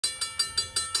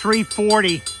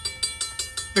3:40,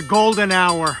 the golden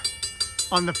hour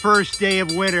on the first day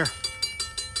of winter,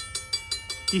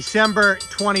 December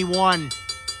 21,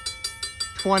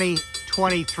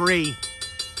 2023.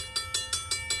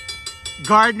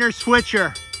 Gardner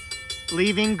switcher,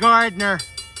 leaving Gardner,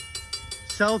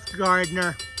 South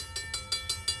Gardner,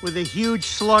 with a huge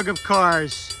slug of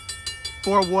cars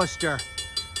for Worcester.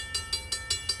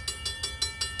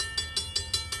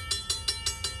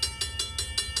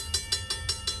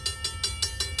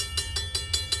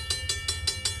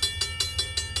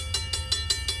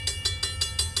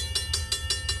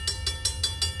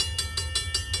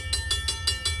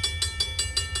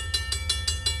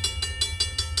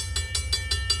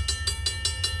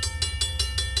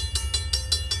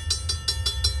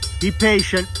 Be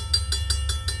patient.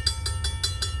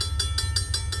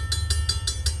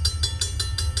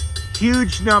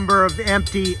 Huge number of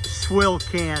empty Swill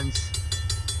cans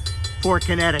for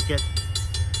Connecticut.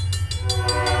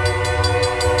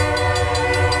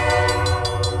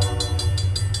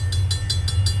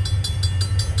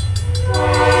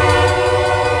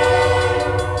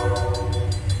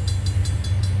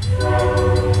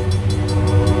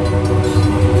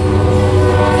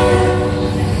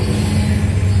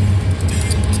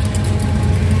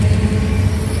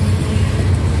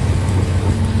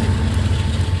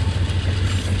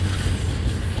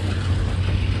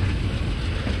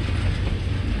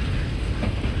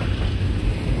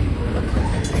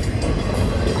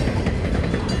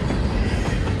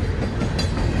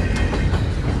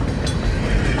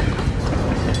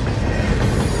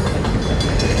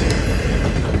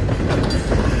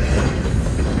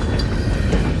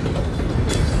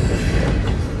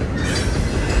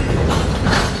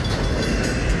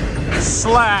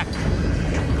 Slack.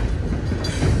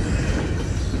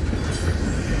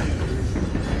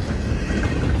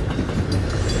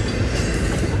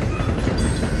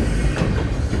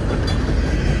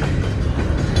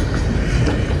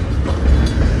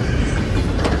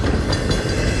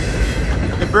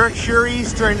 The Berkshire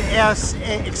Eastern EDSA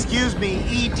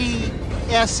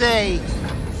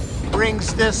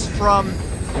brings this from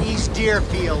East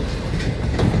Deerfield.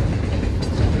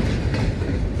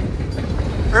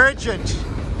 Urgent.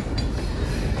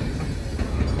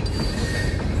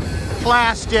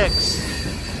 Plastics.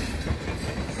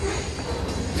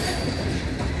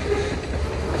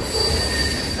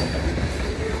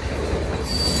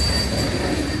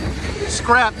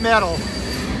 Scrap metal.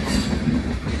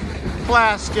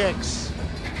 Plastics.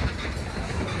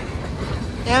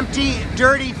 Empty,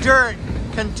 dirty dirt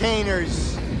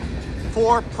containers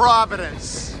for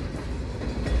Providence.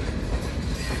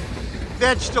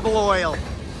 Vegetable oil.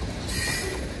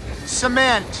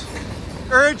 Cement,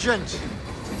 urgent,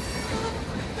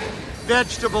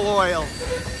 vegetable oil,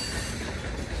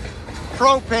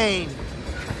 propane,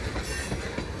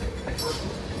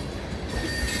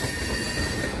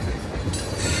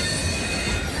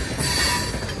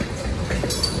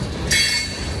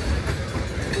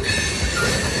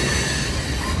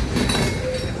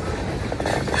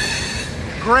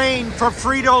 grain for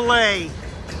Frito-Lay,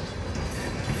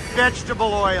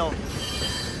 vegetable oil,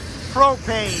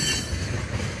 propane,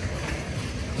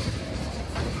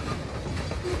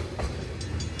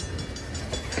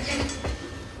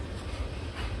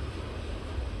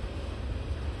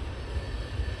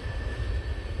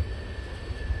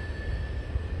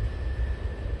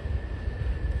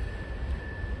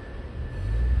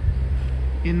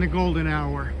 in the golden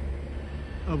hour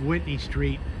of Whitney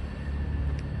Street,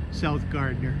 South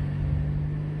Gardner.